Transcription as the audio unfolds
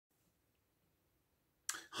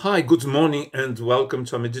Hi, good morning and welcome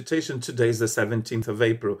to our meditation. Today is the 17th of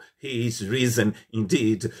April. He is risen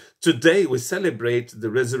indeed. Today we celebrate the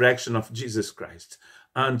resurrection of Jesus Christ.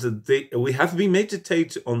 And we have been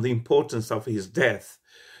meditating on the importance of his death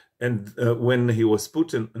and when he was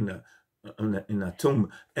put in a tomb,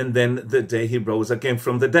 and then the day he rose again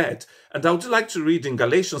from the dead. And I would like to read in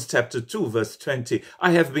Galatians chapter 2, verse 20,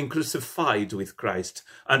 I have been crucified with Christ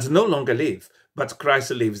and no longer live, but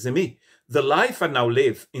Christ lives in me. The life I now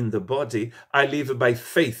live in the body, I live by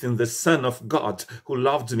faith in the Son of God who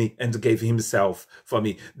loved me and gave himself for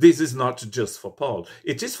me. This is not just for Paul.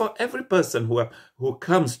 It is for every person who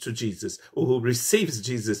comes to Jesus, or who receives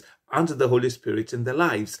Jesus and the Holy Spirit in their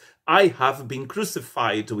lives. I have been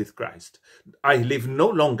crucified with Christ. I live no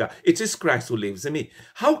longer. It is Christ who lives in me.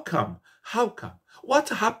 How come? How come? What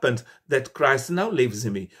happened that Christ now lives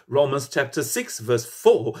in me? Romans chapter 6, verse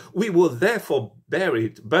 4. We were therefore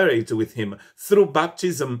buried with him through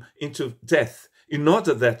baptism into death, in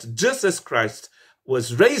order that just as Christ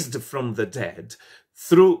was raised from the dead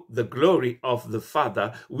through the glory of the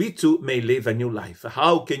Father, we too may live a new life.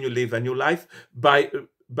 How can you live a new life? By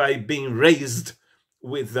being raised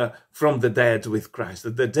from the dead with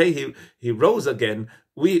Christ. The day he rose again,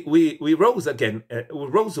 we rose again. We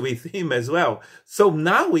rose with him as well. So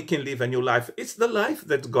now we can live a new life. It's the life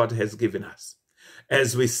that God has given us.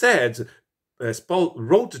 As we said, as Paul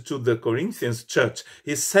wrote to the Corinthians church,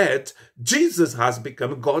 he said, Jesus has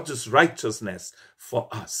become God's righteousness for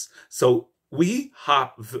us. So we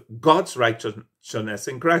have God's righteousness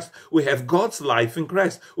in Christ. We have God's life in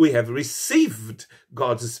Christ. We have received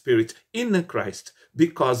God's Spirit in Christ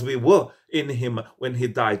because we were in him when he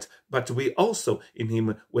died, but we also in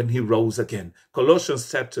him when he rose again. Colossians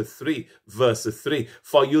chapter 3, verse 3,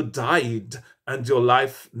 for you died and your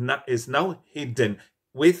life is now hidden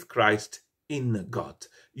with Christ in God.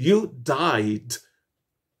 You died.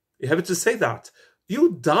 You have to say that.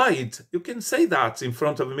 You died. You can say that in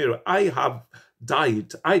front of a mirror. I have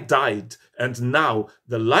died. I died. And now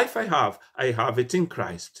the life I have it in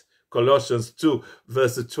Christ. Colossians 2,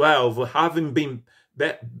 verse 12, having been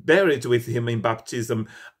buried with him in baptism,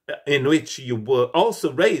 in which you were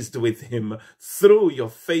also raised with him through your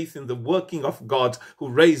faith in the working of God who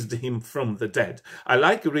raised him from the dead. I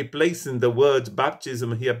like replacing the word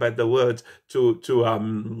baptism here by the word to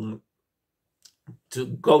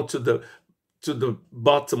go to the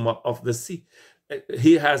bottom of the sea.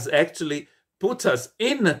 He has actually put us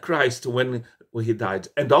in Christ when he died,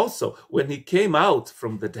 and also when he came out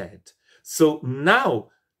from the dead. So now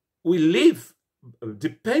we live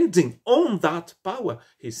depending on that power,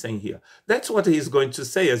 he's saying here. That's what he's going to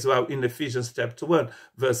say as well in Ephesians chapter 1,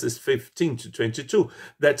 verses 15 to 22,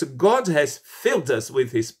 that God has filled us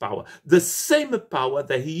with his power, the same power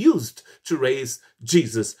that he used to raise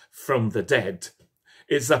Jesus from the dead.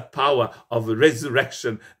 It's a power of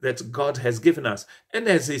resurrection that God has given us. And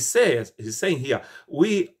as he says, he's saying here,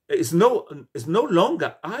 it's no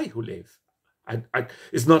longer I who live.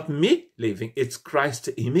 It's not me living, it's Christ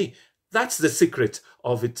in me. That's the secret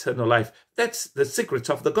of eternal life. That's the secret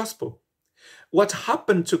of the gospel. What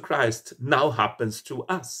happened to Christ now happens to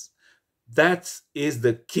us. That is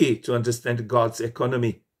the key to understand God's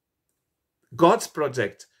economy. God's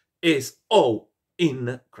project is all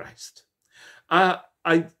in Christ. I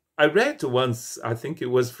read once, I think it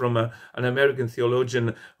was from an American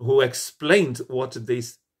theologian who explained what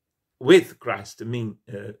this with Christ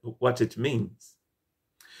what it means.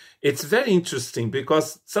 It's very interesting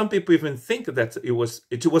because some people even think that it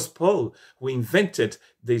was Paul who invented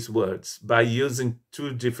these words by using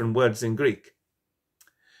two different words in Greek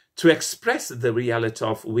to express the reality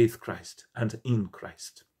of with Christ and in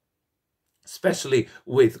Christ, especially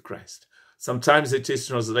with Christ. Sometimes it is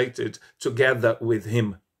translated together with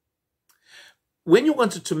him. When you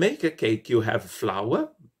want to make a cake, you have flour,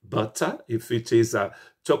 butter. If it is a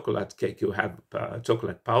chocolate cake, you have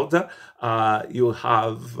chocolate powder. You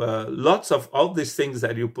have lots of all these things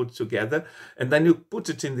that you put together, and then you put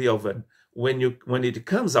it in the oven. When it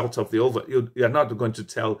comes out of the oven, you're not going to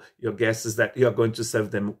tell your guests that you're going to serve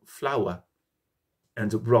them flour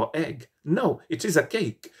and raw egg. No, it is a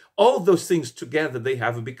cake. All those things together, they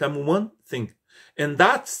have become one thing. And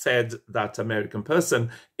that, said that American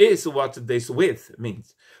person, is what this with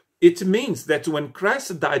means. It means that when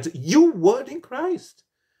Christ died, you were in Christ.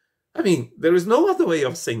 I mean, there is no other way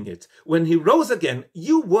of saying it. When he rose again,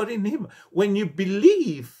 you were in him. When you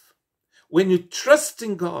believe, when you trust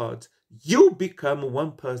in God, you become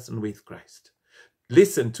one person with Christ.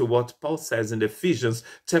 Listen to what Paul says in Ephesians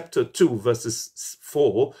chapter 2, verses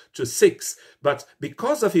 4 to 6. But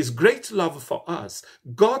because of his great love for us,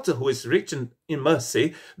 God, who is rich in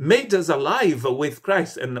mercy, made us alive with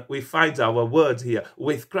Christ. And we find our word here,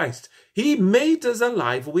 with Christ. He made us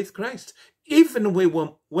alive with Christ. Even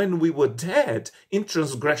when we were dead in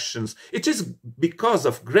transgressions. It is because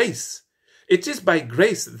of grace. It is by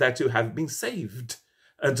grace that you have been saved.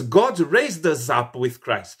 And God raised us up with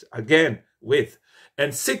Christ, again,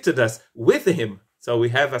 and seated us with him. So we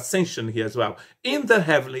have ascension here as well, in the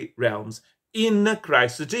heavenly realms, in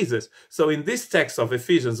Christ Jesus. So in this text of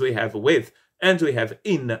Ephesians, we have with, and we have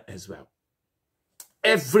in as well.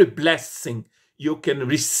 Every blessing you can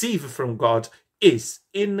receive from God is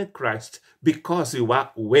in Christ, because you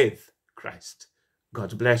are with Christ.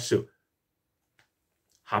 God bless you.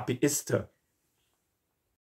 Happy Easter.